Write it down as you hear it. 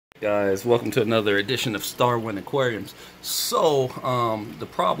Guys, welcome to another edition of Starwind Aquariums. So the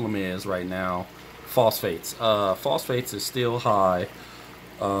problem is right now phosphates. Phosphates is still high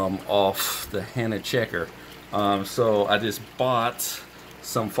off the Hannah Checker. So I just bought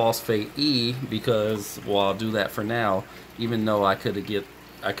some phosphate E because, well, I'll do that for now, even though I could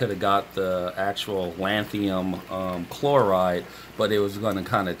have got the actual lanthanum chloride, but it was going to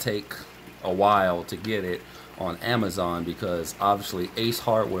kind of take a while to get it on Amazon because obviously Ace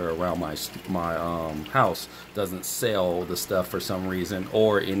Hardware around my house doesn't sell the stuff for some reason,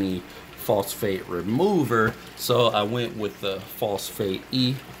 or any phosphate remover. So I went with the phosphate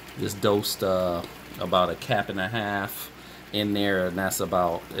E. Just dosed about a cap and a half in there, and that's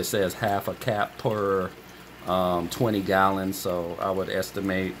about, it says half a cap per 20 gallons. So I would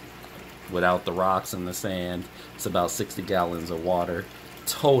estimate, without the rocks and the sand, it's about 60 gallons of water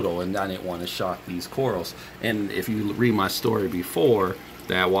total, and I didn't want to shock these corals. And if you read my story before,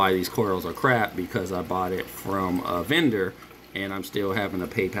 that why these corals are crap, because I bought it from a vendor and I'm still having a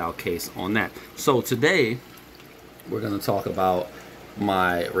PayPal case on that. So today we're going to talk about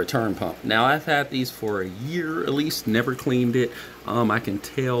my return pump. Now, I've had these for a year at least, never cleaned it. I can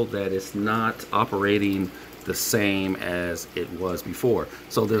tell that it's not operating the same as it was before.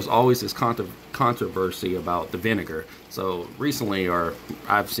 So there's always this controversy about the vinegar. So recently, or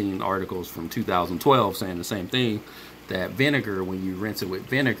I've seen articles from 2012 saying the same thing, that vinegar, when you rinse it with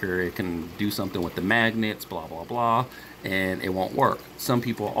vinegar, it can do something with the magnets, blah blah blah, and it won't work. Some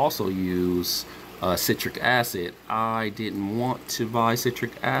people also use citric acid. I didn't want to buy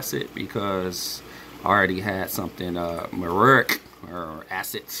citric acid because I already had something, Muriatic or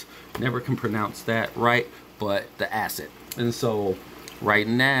acids, never can pronounce that right, but the acid. And so right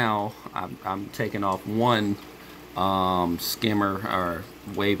now I'm taking off one skimmer or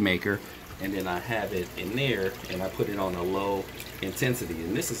wavemaker, and then I have it in there and I put it on a low intensity,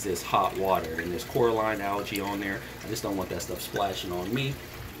 and this is this hot water, and there's coralline algae on there. I just don't want that stuff splashing on me.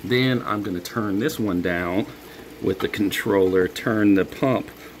 Then I'm going to turn this one down with the controller, turn the pump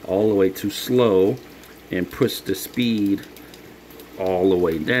all the way to slow, and push the speed all the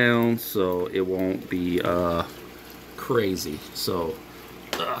way down so it won't be crazy. So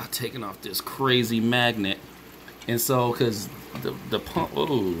taking off this crazy magnet, and so because the pump,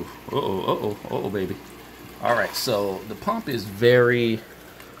 oh baby. All right, so the pump is very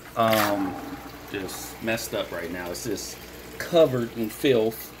just messed up right now. It's just covered in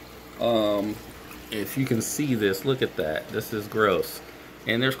filth. If you can see this, look at that. This is gross.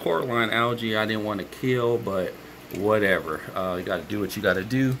 And there's coralline algae I didn't want to kill, but whatever. You got to do what you got to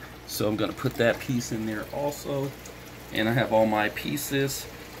do. So I'm going to put that piece in there also. And I have all my pieces.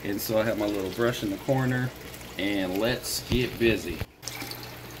 And so I have my little brush in the corner. And let's get busy.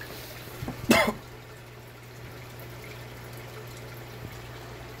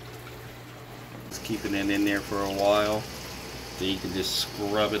 Just keeping it in there for a while. Then you can just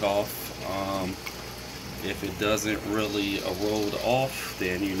scrub it off. If it doesn't really erode off,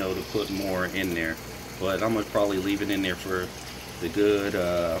 then you know to put more in there. But I'm gonna probably leave it in there for the good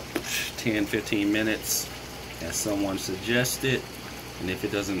 10-15 minutes as someone suggested. And if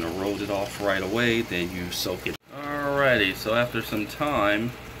it doesn't erode it off right away, then you soak it. Alrighty, so after some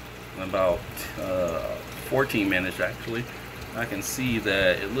time, about 14 minutes actually, I can see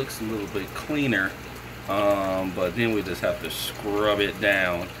that it looks a little bit cleaner. But then we just have to scrub it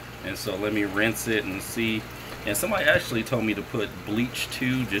down. And so let me rinse it and see. And somebody actually told me to put bleach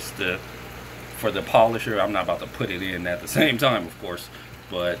too, just for the polisher. I'm not about to put it in at the same time, of course,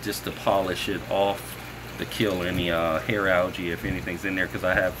 but just to polish it off, to kill any hair algae if anything's in there, because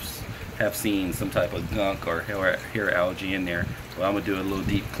I have seen some type of gunk or hair algae in there. But I'm gonna do a little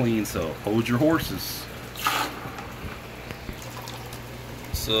deep clean, so hold your horses.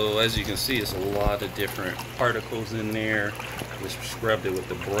 So as you can see, it's a lot of different particles in there. Just scrubbed it with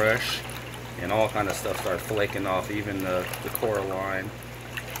the brush, and all kind of stuff started flaking off, even the coralline.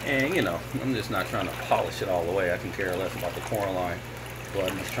 And you know, I'm just not trying to polish it all the way. I can care less about the coralline, but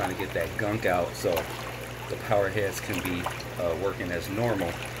I'm just trying to get that gunk out so the power heads can be working as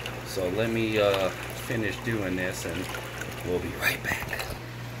normal. So let me finish doing this and we'll be right back.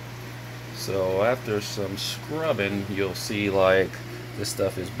 So after some scrubbing, you'll see like this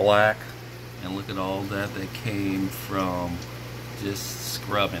stuff is black, and look at all that came from just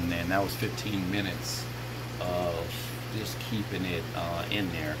scrubbing. And that was 15 minutes of just keeping it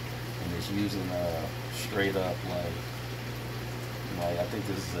in there, and just using a straight up like I think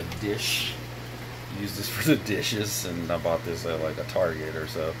this is a dish. Use this for the dishes, and I bought this at like a Target or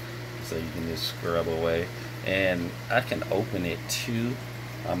so you can just scrub away. And I can open it too.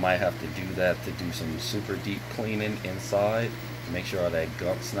 I might have to do that to do some super deep cleaning inside, make sure all that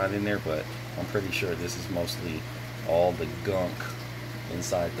gunk's not in there, but I'm pretty sure this is mostly all the gunk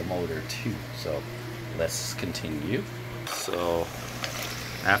inside the motor too. So let's continue. So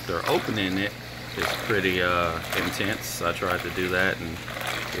after opening it, it's pretty intense. I tried to do that and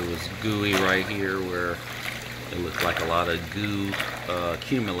it was gooey right here where it looked like a lot of goo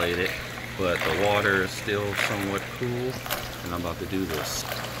accumulated, but the water is still somewhat cool. And I'm about to do this.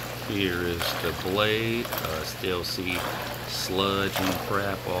 Here is the blade. Still see sludge and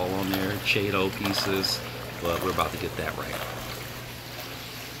crap all on there, Chato pieces, but we're about to get that right.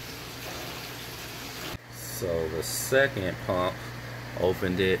 So the second pump,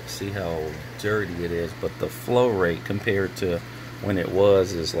 opened it, see how dirty it is, but the flow rate compared to when it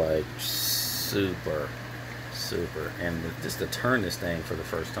was is like super. And just to turn this thing for the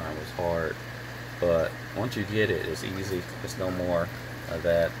first time was hard, but once you get it, it's easy. There's no more of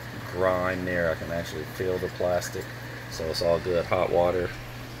that grime there. I can actually feel the plastic, so it's all good. Hot water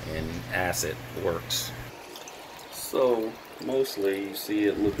and acid works. So mostly you see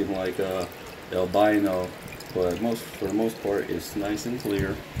it looking like albino, but for the most part it's nice and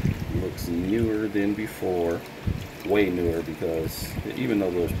clear. It looks newer than before, way newer, because even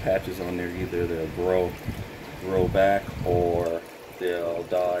though there's patches on there, either they'll grow back or they'll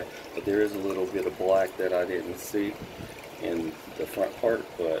die, but there is a little bit of black that I didn't see in the front part,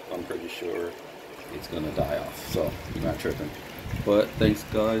 but I'm pretty sure it's gonna die off, so I'm not tripping. But thanks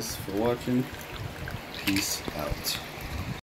guys for watching. Peace out.